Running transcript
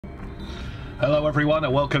Hello everyone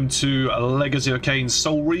and welcome to Legacy of Kain's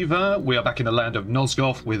Soul Reaver. We are back in the land of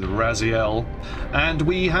Nosgoth with Raziel, and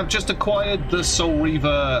we have just acquired the Soul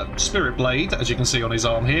Reaver Spirit Blade, as you can see on his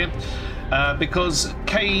arm here, because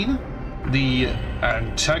Kain, the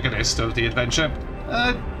antagonist of the adventure,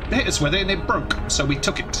 hit us with it and it broke, so we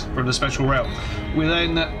took it from the special realm. We're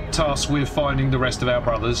then tasked with finding the rest of our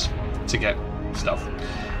brothers to get stuff.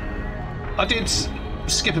 I did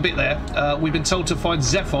skip a bit there. We've been told to find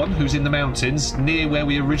Zephon, who's in the mountains, near where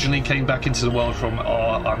we originally came back into the world from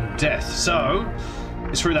our undeath. So,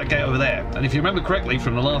 it's through that gate over there. And if you remember correctly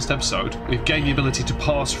from the last episode, we've gained the ability to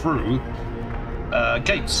pass through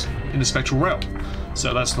gates in the spectral realm.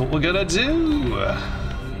 So that's what we're gonna do.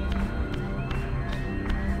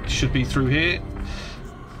 Should be through here.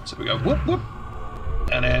 So we go whoop whoop.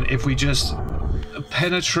 And then if we just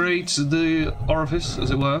penetrate the orifice,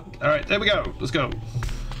 as it were. Alright, there we go. Let's go.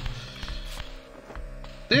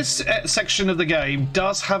 This section of the game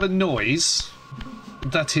does have a noise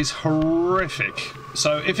that is horrific.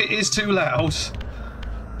 So if it is too loud,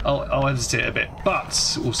 I'll edit it a bit.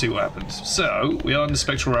 But we'll see what happens. So we are in the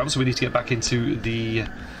spectral realm, so we need to get back into the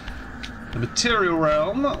material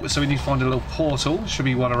realm. So we need to find a little portal. Should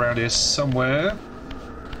be one around here somewhere.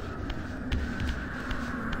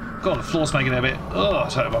 God, the floor's making it a bit... Oh,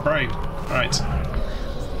 it's hurting my brain. Alright.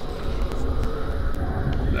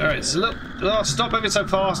 Alright, so look... Oh, stop moving so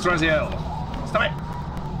fast, Raziel. Stop it!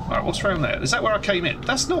 Alright, what's around there? Is that where I came in?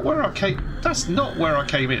 That's not where I came... That's not where I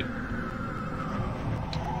came in.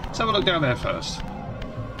 Let's have a look down there first.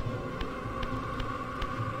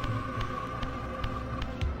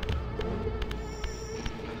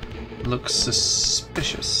 Looks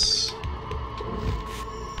suspicious.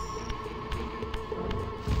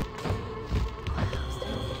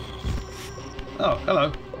 Oh,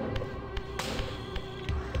 hello.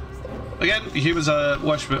 Again, humans are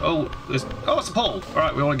watching. Oh, it's a pole.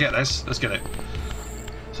 Alright, we want to get this. Let's get it.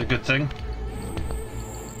 It's a good thing.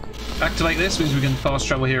 Activate this means we can fast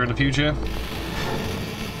travel here in the future.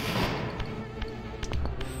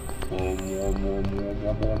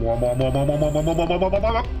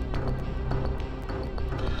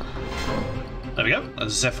 There we go. A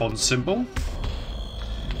Zephon symbol.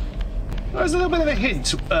 There's a little bit of a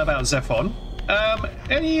hint about Zephon.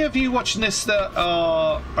 Any of you watching this that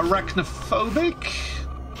are arachnophobic?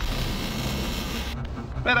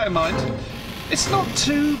 Bear that in mind. It's not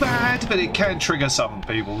too bad, but it can trigger some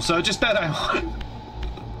people, so just bear that in mind.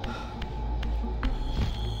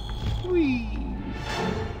 Whee!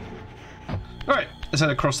 Alright, let's head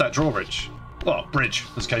across that drawbridge. Well, bridge,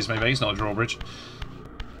 as the case may be, it's not a drawbridge.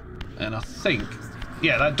 And I think...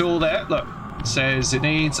 Yeah, that door there, look. Says it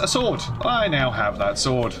needs a sword. I now have that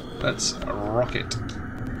sword. Let's rock it.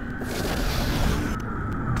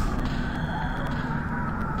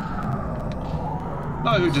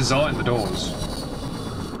 Know who designed the doors.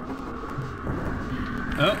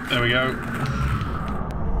 Oh, there we go.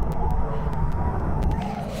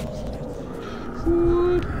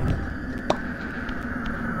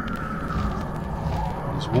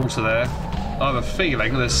 There's water there. I have a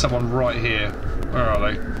feeling there's someone right here. Where are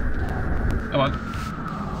they? Come on.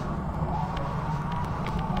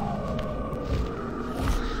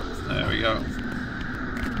 There we go.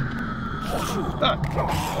 Ah.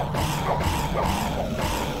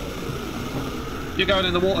 You're going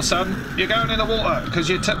in the water, son. You're going in the water because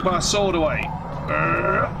you took my sword away.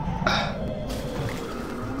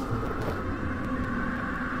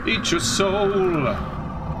 Eat your soul.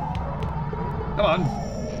 Come on.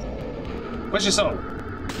 Where's your soul?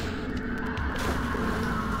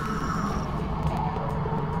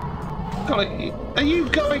 Are you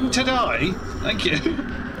going to die? Thank you.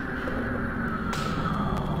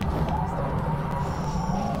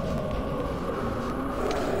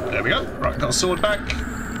 There we go. Right, got a sword back.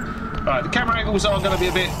 Right, the camera angles are going to be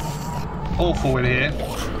a bit awful in here.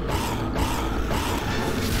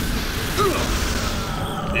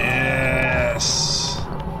 Ugh. Yes.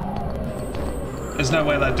 There's no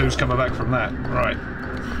way that dude's coming back from that. Right.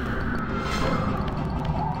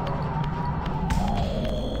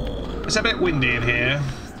 It's a bit windy in here.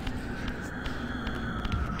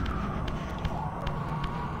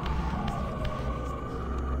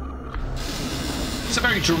 It's a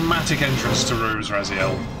very dramatic entrance to Ruse,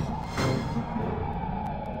 Raziel.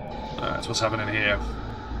 That's what's happening here.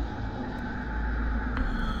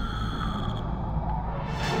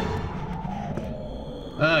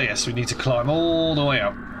 Ah, yes, we need to climb all the way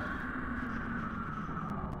up.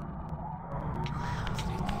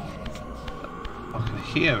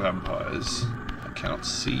 Hear vampires. I cannot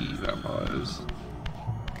see vampires.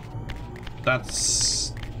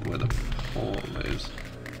 That's where the portal is.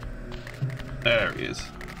 There he is.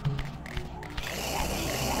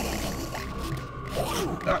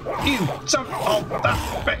 You son of that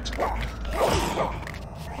bitch!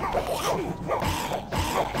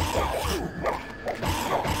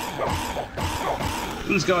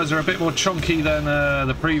 These guys are a bit more chunky than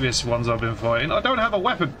the previous ones I've been fighting. I don't have a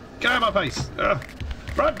weapon. Get out of my face!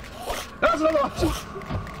 Run! There's another one!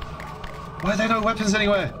 Why are there no weapons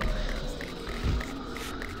anywhere?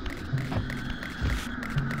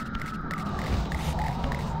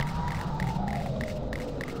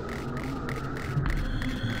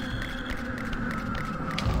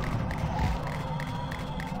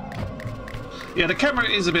 Yeah, the camera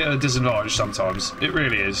is a bit of a disadvantage sometimes. It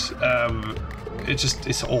really is.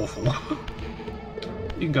 It's awful.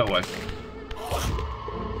 You can go away.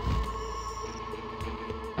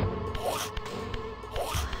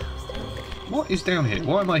 What is down here?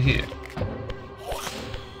 Why am I here?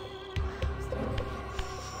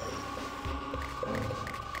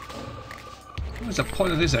 What is the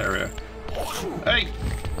point of this area? Hey!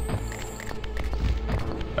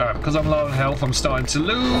 Alright, because I'm low on health, I'm starting to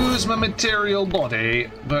lose my material body,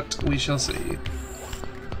 but we shall see.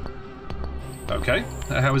 Okay,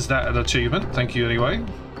 how is that an achievement? Thank you anyway.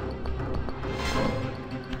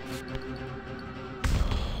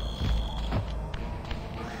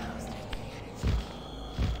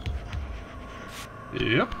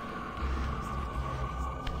 Yep.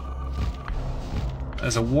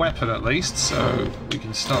 There's a weapon at least, so we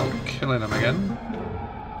can start killing them again.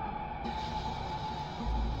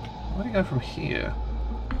 Where do you go from here?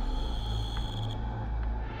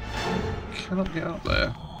 Cannot get up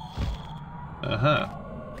there. Aha.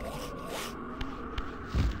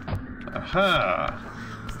 Aha.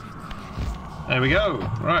 There we go.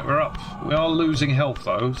 Right, we're up. We are losing health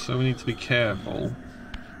though, so we need to be careful.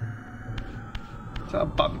 Is that a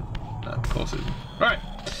button? No, of course it isn't. Right.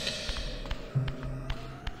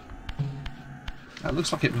 That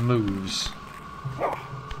looks like it moves.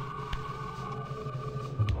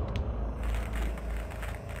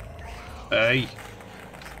 Hey.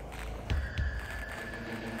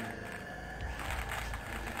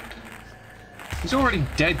 He's already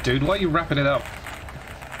dead, dude. Why are you wrapping it up?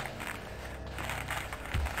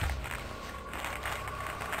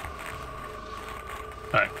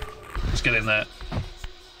 Alright. Let's get in there.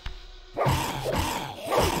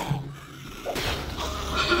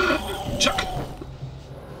 Chuck!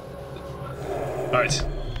 Alright.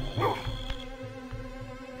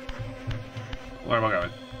 Where am I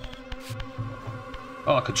going?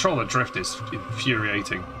 Oh, controller drift is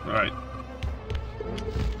infuriating. Alright.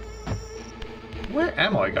 Where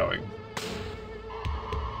am I going?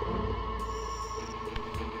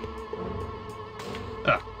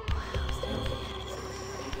 Ah.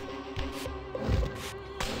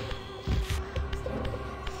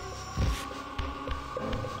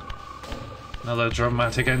 Another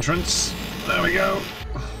dramatic entrance. There we go.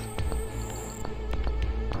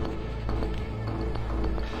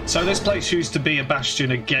 So this place used to be a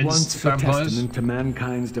bastion against vampires. Once a testament to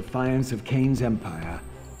mankind's defiance of Kain's empire,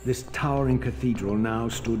 this towering cathedral now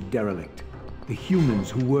stood derelict. The humans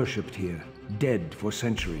who worshipped here, dead for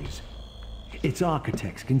centuries. Its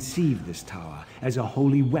architects conceived this tower as a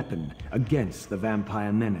holy weapon against the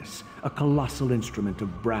vampire menace, a colossal instrument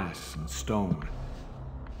of brass and stone.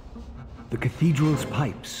 The cathedral's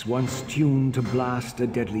pipes, once tuned to blast a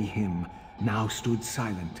deadly hymn, now stood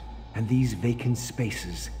silent, and these vacant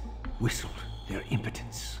spaces whistled their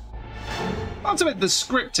impotence. I'll admit, the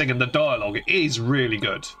scripting and the dialogue is really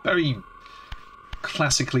good. Very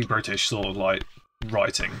classically British sort of like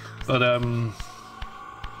writing. But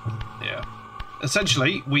yeah.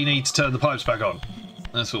 Essentially, we need to turn the pipes back on.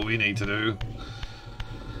 That's what we need to do.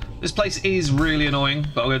 This place is really annoying,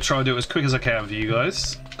 but I'm going to try and do it as quick as I can for you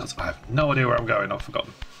guys. Because I have no idea where I'm going, I've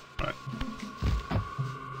forgotten. Right.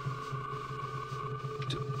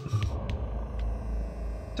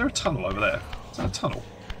 Is there a tunnel over there? Is that a tunnel?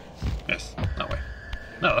 Yes, that way.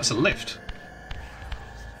 No, that's a lift.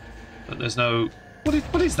 But there's no...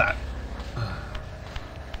 What is that?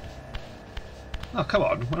 Oh, come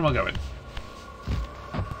on. Where am I going?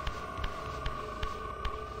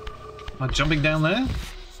 Am I jumping down there?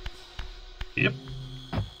 Yep.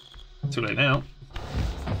 Too late now.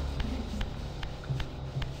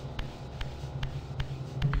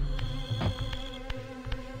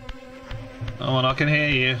 Come on, I can hear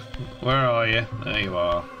you. Where are you? There you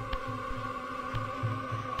are.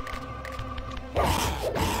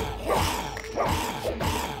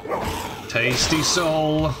 Tasty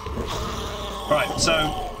soul. Right,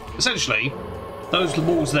 so essentially, those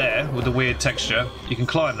walls there with the weird texture, you can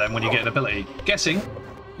climb them when you get an ability.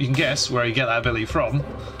 You can guess where you get that ability from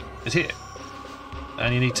is here.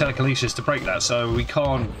 And you need telekinesis to break that, so we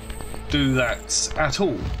can't do that at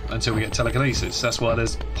all until we get telekinesis. That's why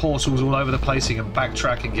there's portals all over the place. You can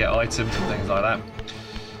backtrack and get items and things like that.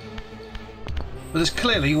 But this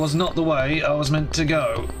clearly was not the way I was meant to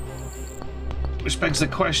go. Which begs the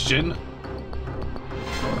question,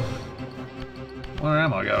 where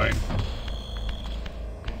am I going?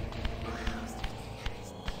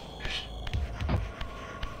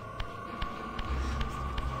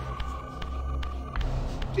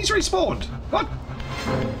 He's respawned! What?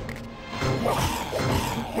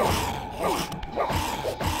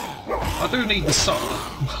 I do need the soul.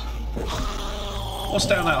 What's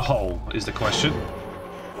down that hole is the question.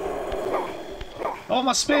 Oh,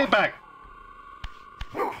 my spear back!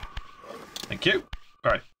 Thank you.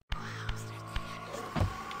 Alright.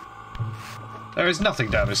 There is nothing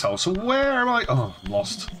down this hole, so where am I? Oh, I'm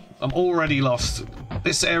lost. I'm already lost.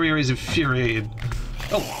 This area is infuriating.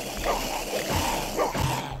 Oh!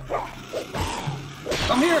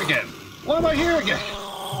 I'm here again! Why am I here again?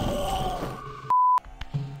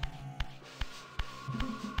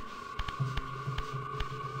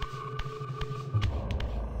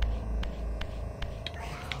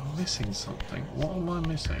 I'm missing something. What am I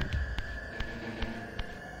missing?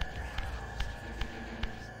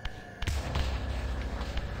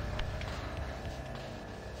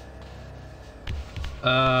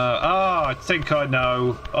 I think I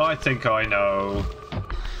know. I think I know.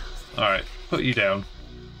 Alright, put you down.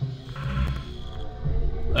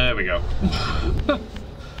 There we go.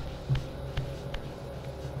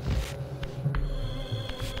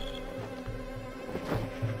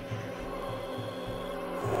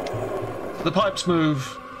 The pipes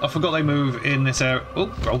move. I forgot they move in this area.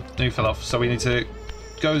 Oh, they fell off. So we need to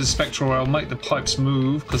go to the spectral realm, make the pipes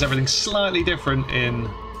move, because everything's slightly different in...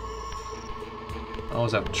 I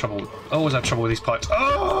always have trouble. I always have trouble with these pipes.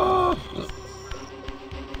 Oh!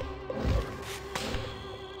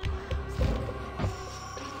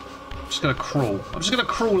 I'm just gonna crawl. I'm just gonna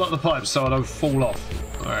crawl up the pipes so I don't fall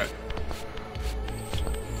off. All right.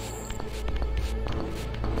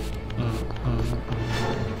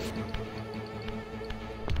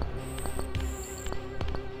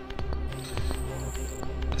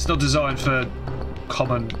 It's not designed for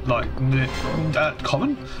common, like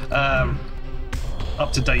common.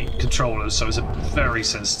 Up-to-date controllers, so it's a very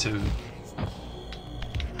sensitive.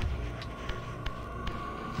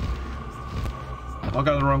 Am I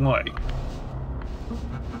going the wrong way?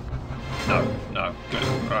 No, good.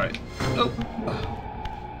 Right. Oh.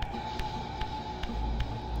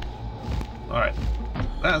 Alright.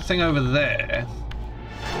 That thing over there.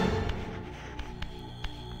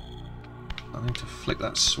 I need to flick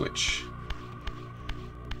that switch.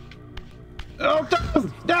 Oh,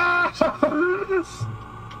 no!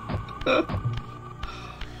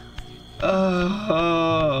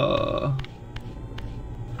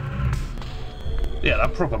 Yeah,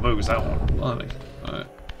 that proper moves that one. Blimey. Alright.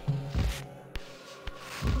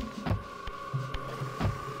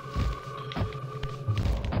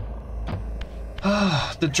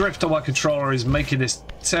 The drift on my controller is making this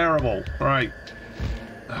terrible. Right.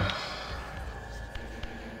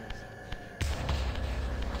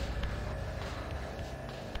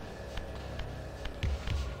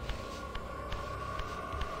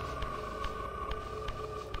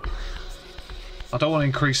 I don't want to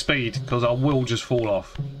increase speed because I will just fall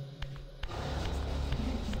off.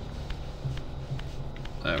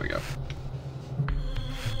 There we go.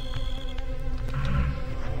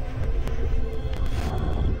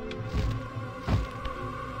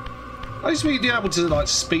 I used to be able to like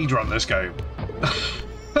speed run this game.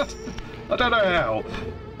 I don't know how.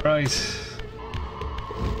 Right.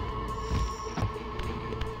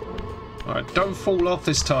 Alright, don't fall off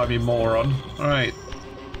this time, you moron. Alright.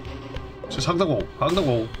 Just hug the wall. Hug the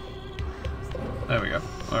wall. There we go.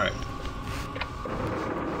 Alright.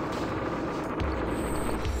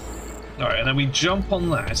 Alright, and then we jump on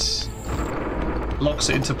that. Locks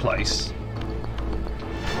it into place.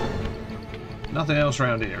 Nothing else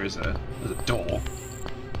around here, is there? There's a door.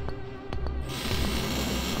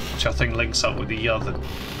 Which I think links up with the other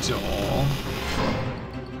door.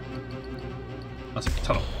 That's a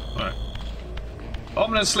tunnel. Alright.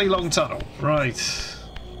 Ominously long tunnel. Right.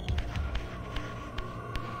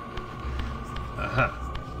 Aha.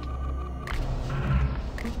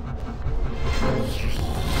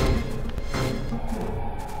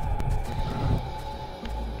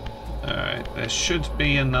 Alright, there should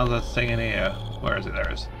be another thing in here. Where is it? There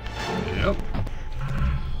it is. Yep.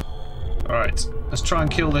 Alright, let's try and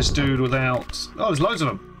kill this dude without... Oh, there's loads of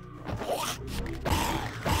them.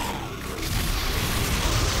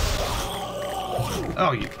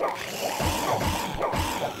 Oh, you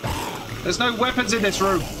There's no weapons in this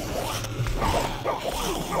room.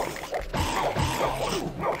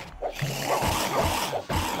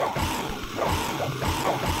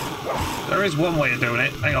 There is one way of doing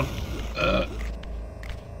it. Hang on.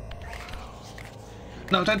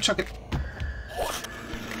 No, don't chuck it.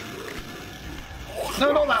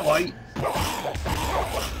 No, not that way.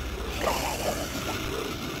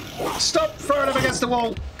 Stop throwing him against the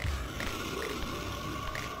wall.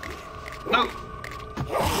 No.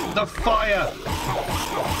 The fire.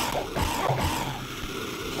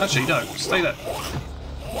 Actually, no. Stay there.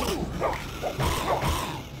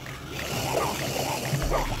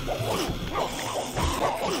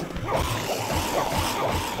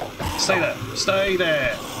 Stay there. Stay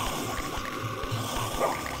there.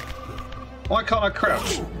 Why can't I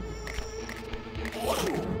crouch?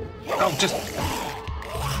 Oh, just...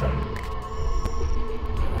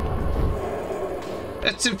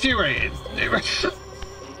 It's infuriating.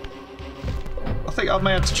 I think I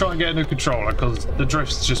may have to try and get a new controller because the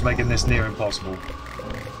drift's just making this near impossible.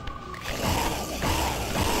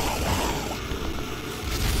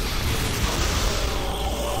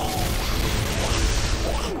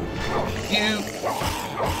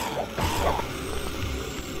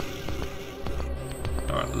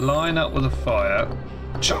 Alright, line up with the fire.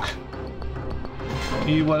 Chuck!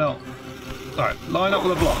 You went up. Alright, line up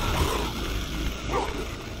with a block.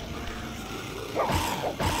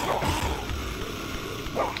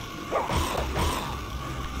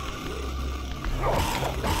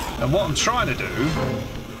 And what I'm trying to do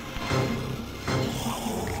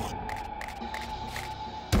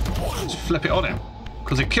is flip it on him,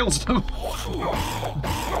 because it kills them.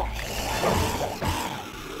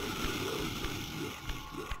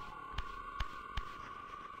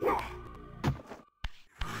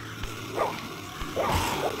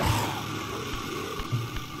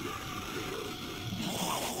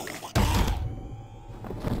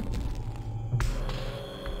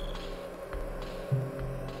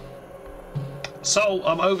 So,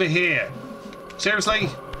 I'm over here. Seriously?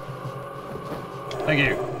 Thank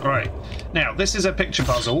you. Alright. Now, this is a picture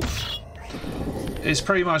puzzle. It's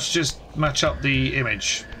pretty much just match up the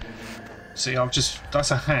image. See, I've just...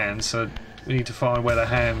 That's a hand, so we need to find where the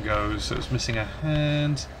hand goes. So it's missing a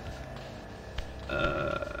hand.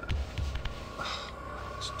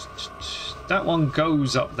 That one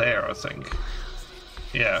goes up there, I think.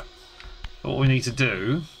 Yeah. What we need to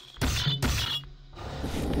do...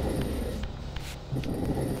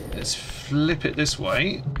 Let's flip it this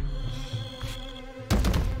way,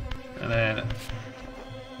 and then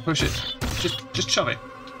push it. Just shove it.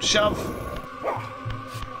 Shove.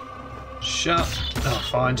 Shove. Oh,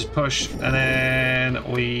 fine. Just push, and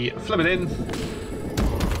then we flip it in.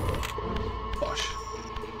 Bosh.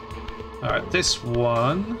 All right, this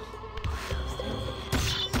one.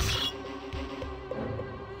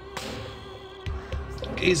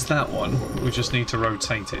 Is that one? We just need to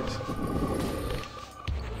rotate it.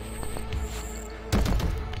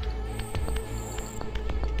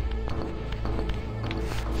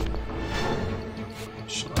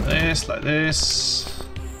 Like this.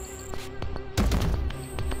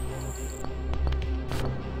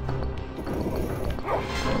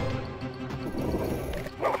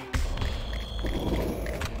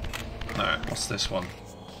 Alright, what's this one?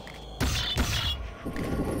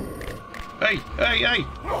 Hey, hey, hey!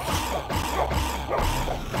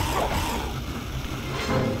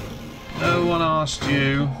 No one asked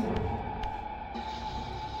you.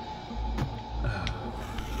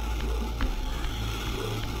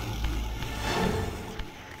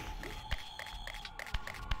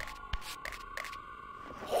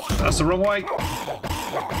 That's the wrong way.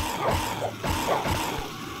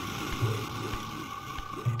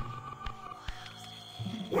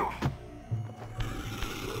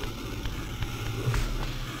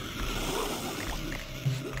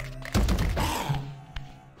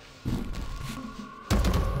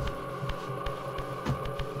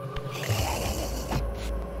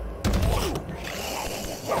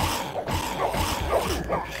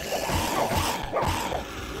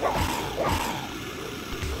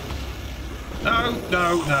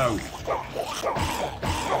 No, no.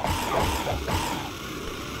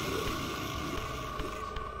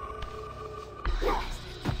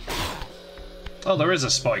 Oh, there is a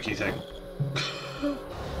spiky thing.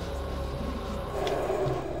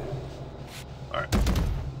 Alright.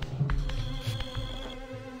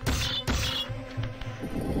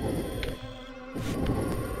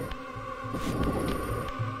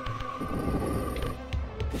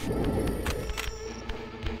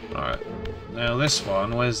 Alright. Now this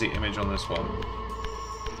one, where's the image on this one?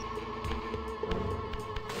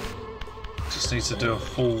 Just need to do a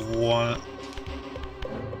full one.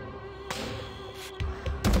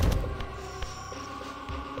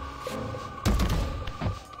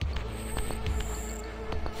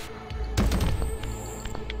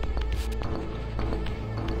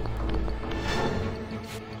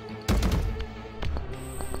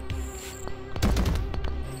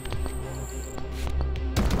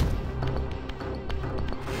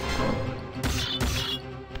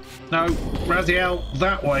 No, Raziel,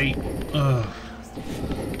 that way. Ugh.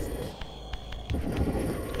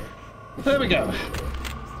 There we go.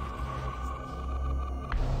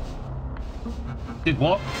 Did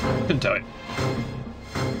what? Couldn't do it.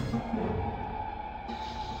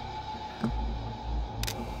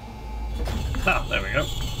 Ah, there we go.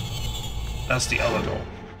 That's the other door.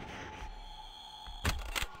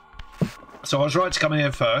 So I was right to come in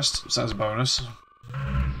here first, so that's a bonus.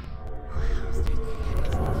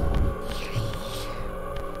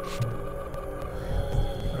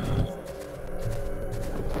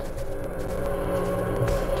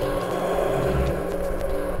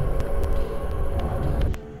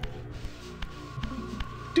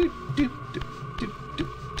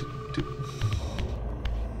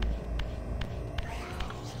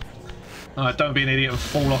 Alright, don't be an idiot and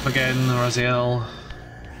fall off again, Raziel.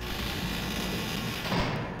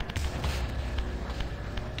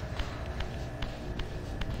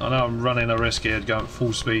 I know I'm running a risk here, going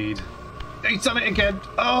full speed. He's done it again!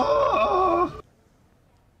 Oh!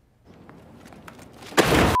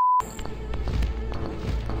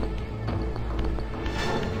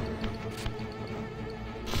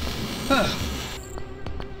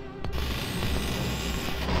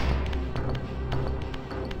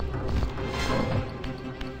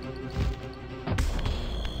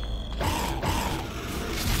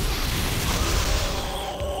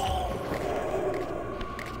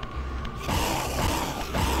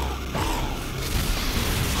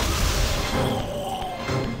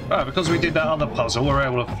 Right, because we did that other puzzle, we're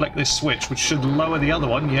able to flick this switch, which should lower the other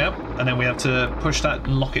one, yep. And then we have to push that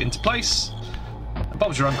and lock it into place. And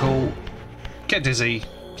Bob's your uncle. Get dizzy.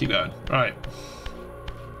 Keep going. Right.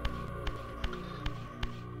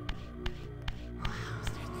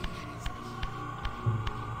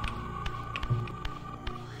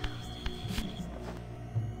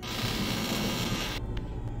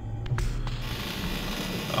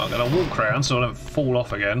 I'm going to walk around so I don't fall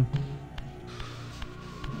off again.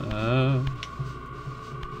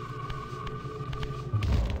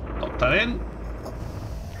 Lock that in.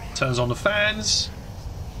 Turns on the fans.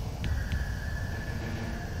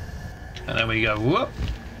 And then we go whoop.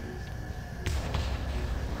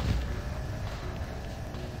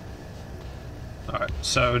 Alright,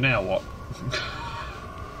 so now what?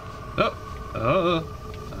 Now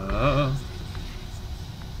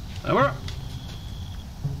we're up.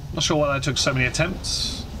 Not sure why that took so many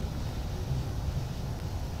attempts.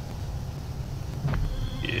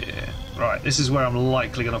 Right, this is where I'm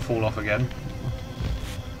likely going to fall off again.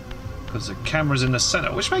 Because the camera's in the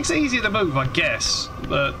centre, which makes it easier to move, I guess.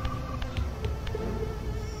 But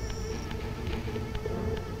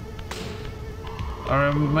I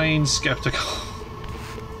remain sceptical.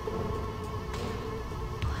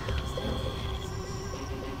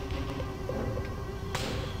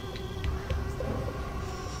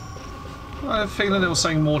 I have a feeling there was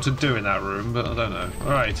something more to do in that room, but I don't know.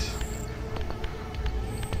 Right.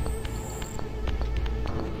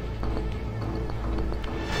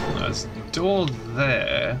 There's a door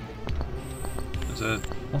there. There's a...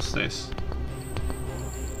 what's this?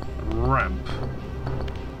 A ramp.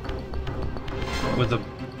 With a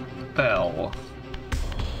bell.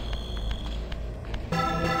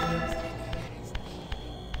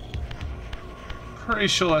 Pretty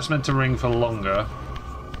sure that's meant to ring for longer.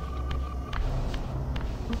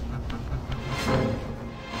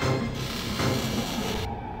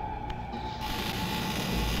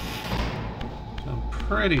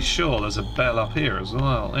 Pretty sure there's a bell up here as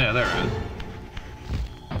well. Yeah, there it is.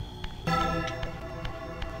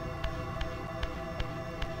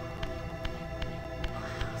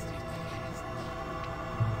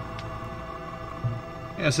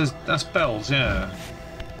 Yeah, it says that's bells, yeah.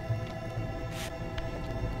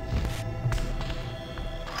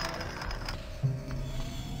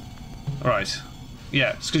 Right.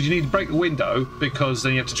 Yeah, it's because you need to break the window because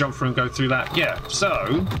then you have to jump through and go through that. Yeah,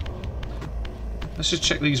 so let's just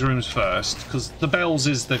check these rooms first, because the bells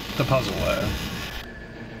is the puzzle there.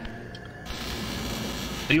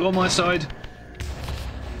 Are you on my side?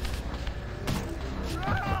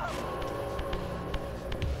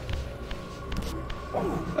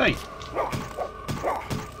 Hey!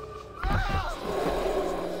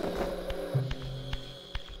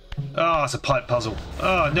 Oh, it's a pipe puzzle.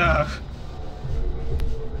 Oh, no.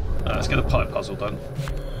 Let's get a pipe puzzle done.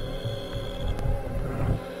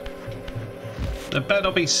 There better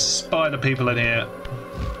not be spider people in here.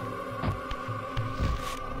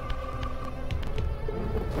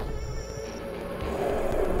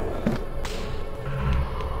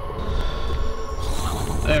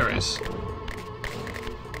 There is.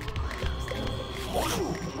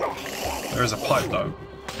 There is a pipe though.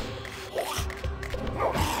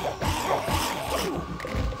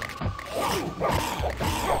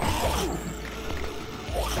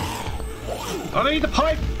 I need the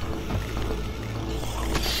pipe!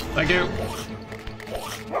 Thank you.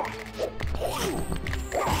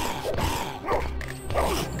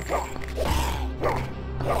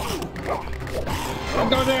 I'm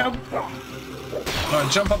going down. Right,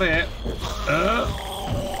 jump up here.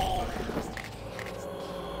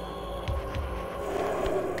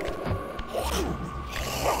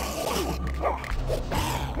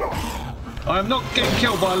 I'm not getting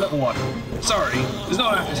killed by a little one. Sorry, it's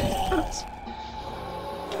not happening.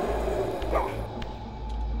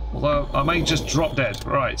 Although I may just drop dead.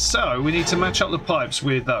 Right, so we need to match up the pipes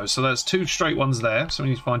with those. So there's 2 straight ones there. So we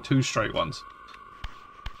need to find 2 straight ones.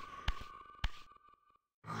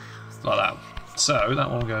 Like that. So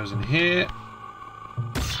that one goes in here.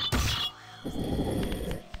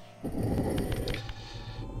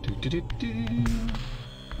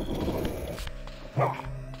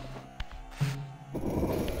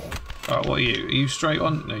 Alright, what are you? Are you straight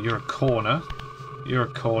on? No, you're a corner. You're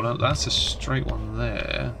a corner. That's a straight one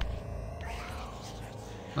there.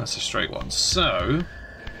 That's a straight one. So...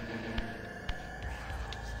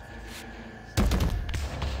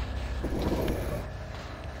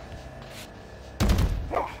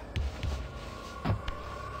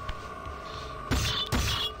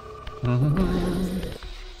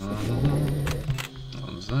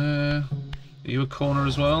 One's there. Are you a corner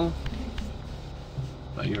as well?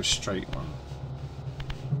 No, you're a straight one.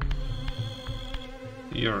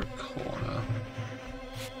 You're a corner.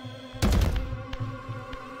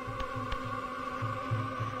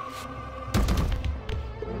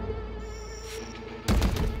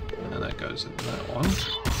 And that goes in that one.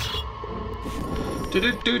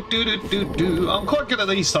 Do-do-do-do-do-do-do. I'm quite good at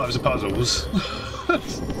these types of puzzles.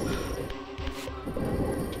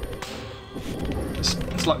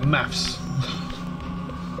 It's like maths.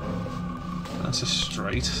 That's a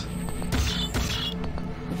straight.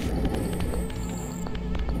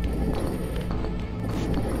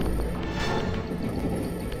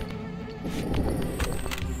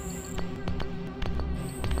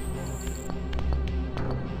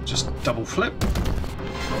 Just double flip.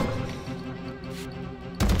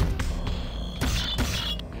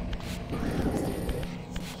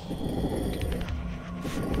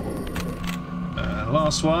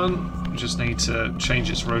 Last one, we just need to change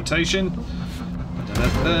its rotation.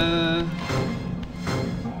 Da-da-da-da.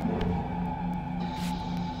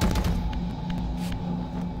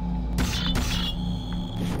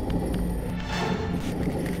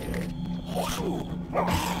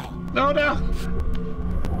 No, no!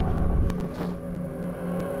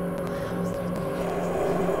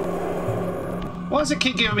 Why does it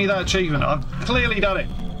keep giving me that achievement? I've clearly done it.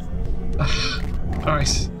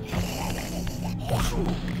 Alright.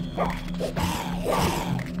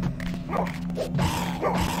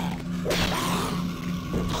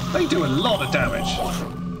 They do a lot of damage.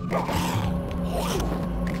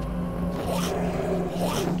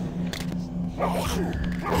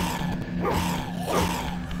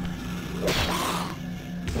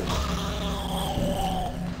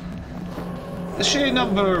 The sheer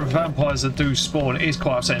number of vampires that do spawn is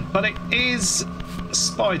quite upsetting, but it is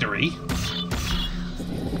spidery.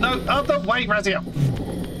 No, other way, Raziel.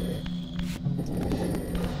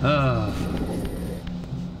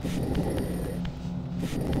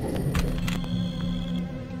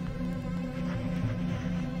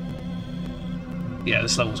 Yeah,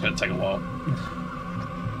 this level's going to take a while.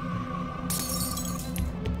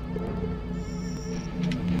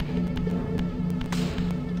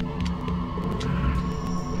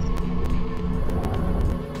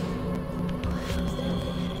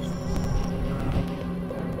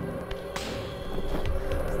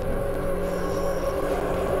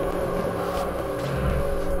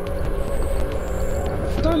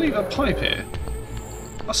 Did I leave a pipe here?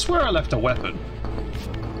 I swear I left a weapon.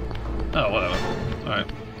 Oh, whatever.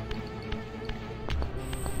 Alright.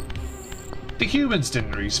 The humans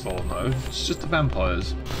didn't respawn though, it's just the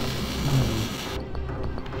vampires.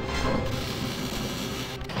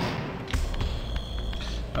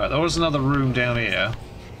 Alright, there was another room down here.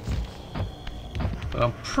 But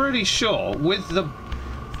I'm pretty sure with the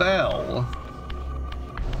bell.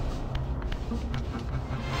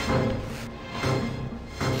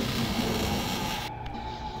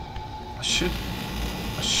 I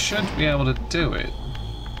should be able to do it.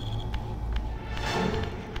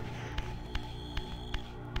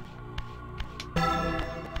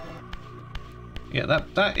 Yeah,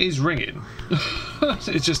 that is ringing.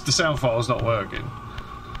 It's just the sound file's not working.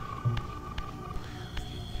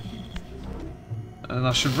 And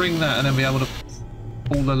I should ring that and then be able to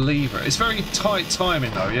pull the lever. It's very tight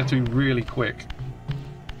timing though, you have to be really quick.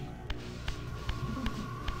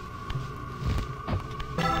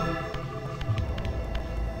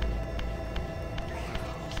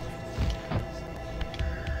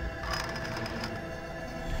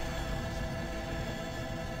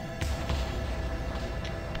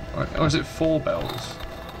 Or is it 4 bells?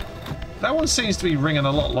 That one seems to be ringing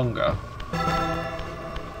a lot longer.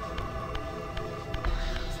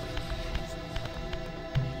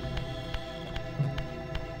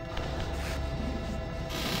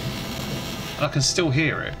 I can still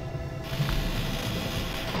hear it.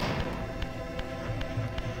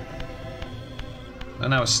 And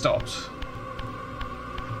now it's stopped.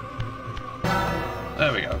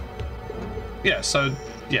 There we go. Yeah, so,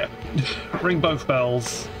 yeah. Ring both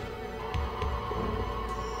bells.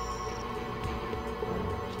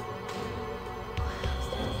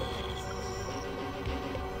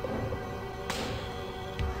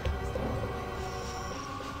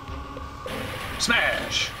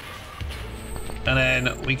 Smash! And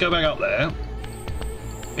then we go back up there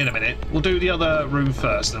in a minute. We'll do the other room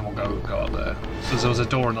first, then we'll go up there. So there was a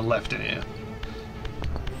door on the left in here.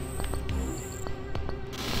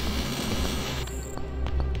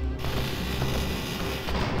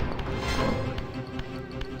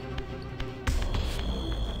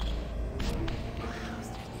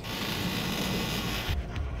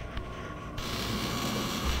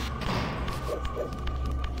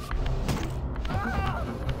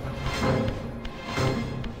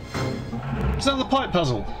 It's another pipe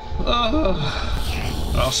puzzle.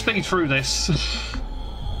 I'll speed through this.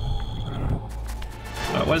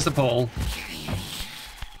 Right, where's the portal?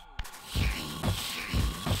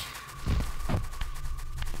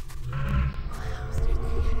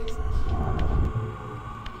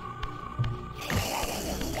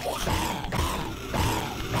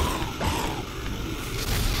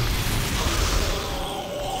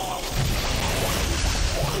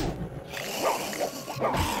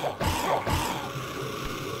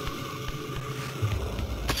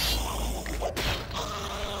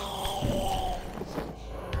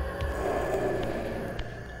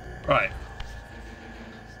 Right.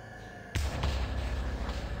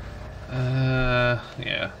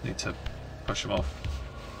 Yeah, need to push him off.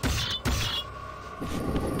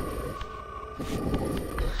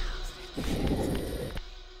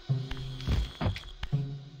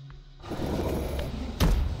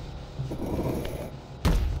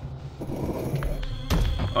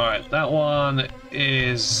 Alright, that one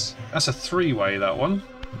is... That's a 3-way, that one.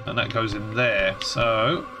 And that goes in there,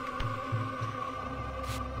 so...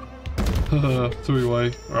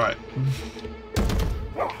 3-way. Right.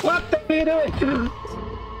 What the hell are you doing?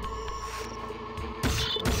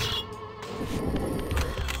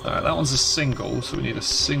 Alright, that one's a single, so we need a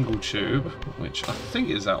single tube, which I think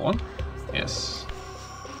is that one. Yes.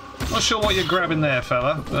 Not sure what you're grabbing there,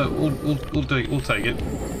 fella, but we'll take it.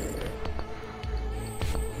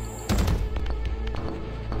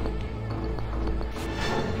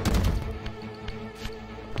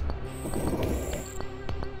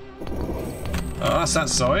 Oh, that's that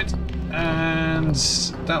side, and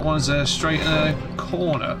that one's straight in a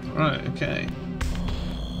corner. Right, okay.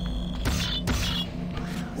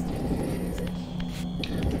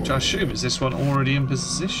 Which I assume is this one already in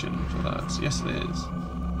position for that. Yes, it is.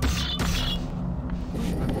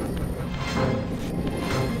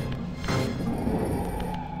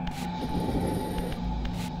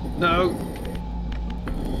 No.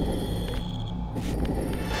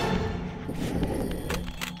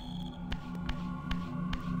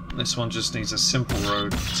 This one just needs a simple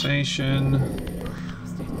rotation.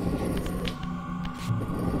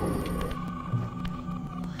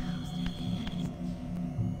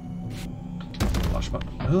 Flash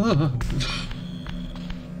button.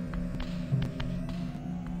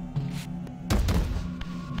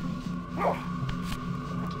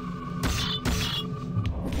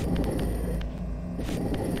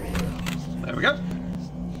 There we go.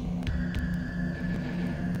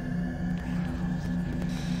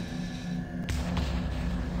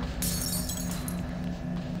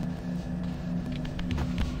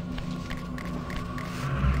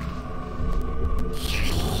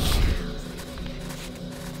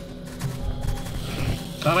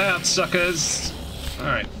 I'm out, suckers!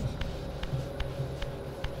 Alright.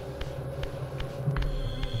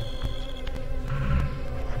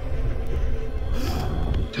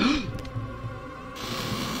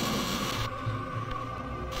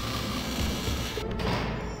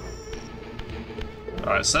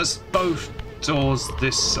 Alright, so that's both doors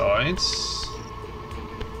this side.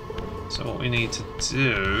 So what we need to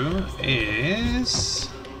do is...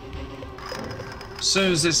 as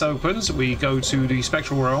soon as this opens, we go to the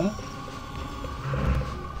spectral realm.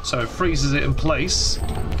 So it freezes it in place,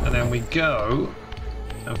 and then we go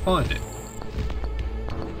and find it.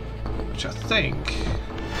 Which I think...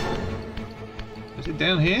 is it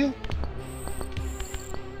down here?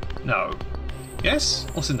 No. Yes?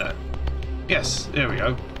 What's in there? Yes, there we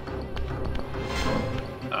go.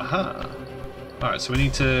 Aha. Alright, so we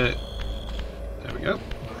need to... there we go.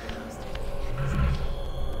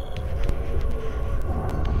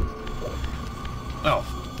 Oh.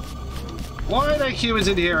 Why are there humans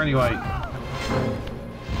in here anyway?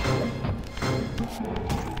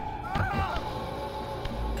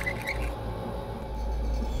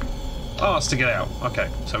 Oh, it's to get out. Okay,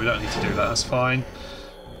 so we don't need to do that, that's fine.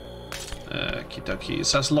 Okie dokie.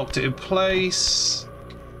 So that's locked it in place.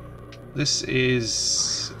 This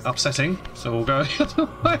is upsetting, so we'll go the other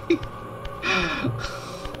way.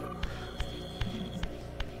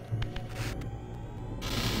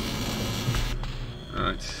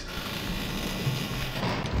 Right.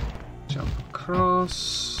 Jump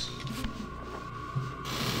across.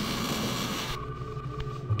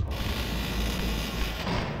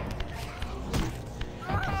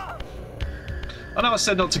 I know I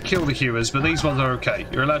said not to kill the humans, but these ones are okay.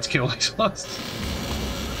 You're allowed to kill these ones.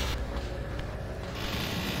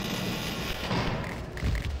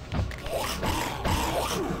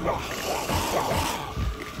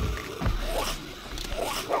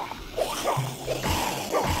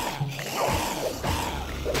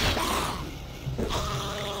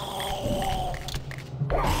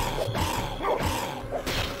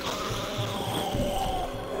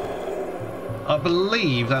 I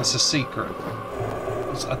believe that's a secret.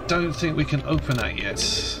 I don't think we can open that yet.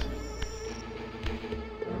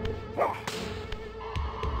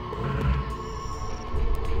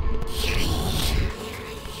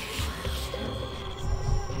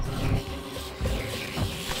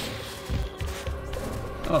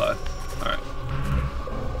 Hello. Alright.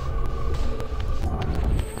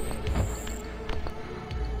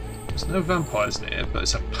 There's no vampires near, but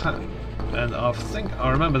it's a pattern. And I think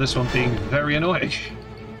I remember this one being very annoying.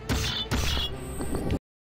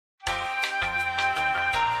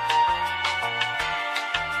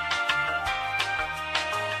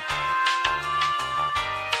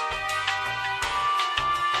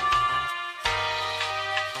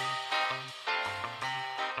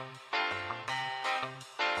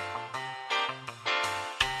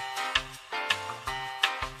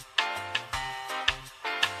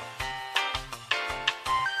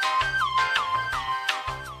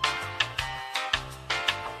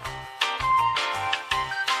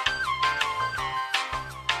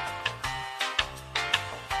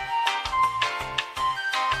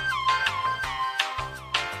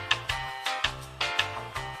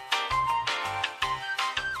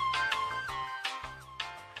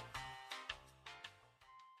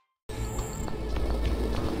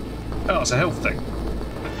 Oh, it's a health thing.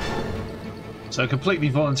 So a completely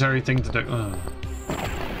voluntary thing to do. Ugh.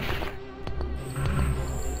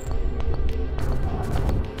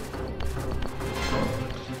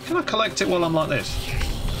 Can I collect it while I'm like this?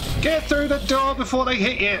 Get through the door before they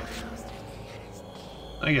hit you!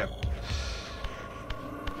 There you go.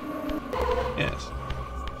 Yes.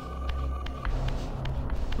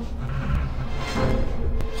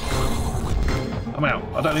 I'm out.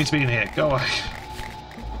 I don't need to be in here. Go away.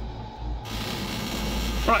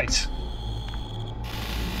 Right.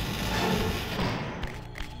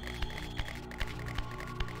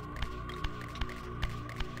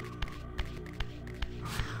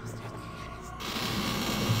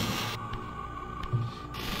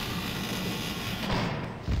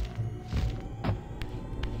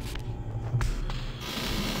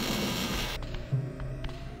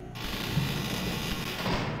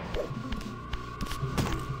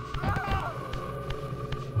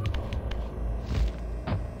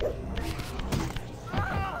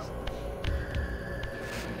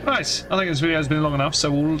 Right, I think this video has been long enough,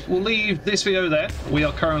 so we'll leave this video there. We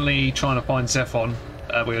are currently trying to find Zephon.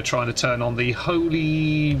 We are trying to turn on the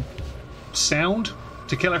holy sound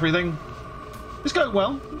to kill everything. It's going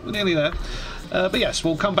well. We're nearly there. But yes,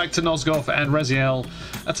 we'll come back to Nosgoth and Raziel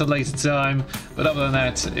at a later time. But other than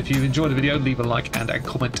that, if you enjoyed the video, leave a like and a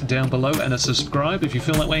comment down below and a subscribe if you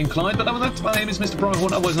feel that way inclined. But other than that, my name is Mr.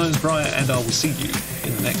 Briarhorn, otherwise known as Briar, and I will see you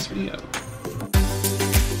in the next video.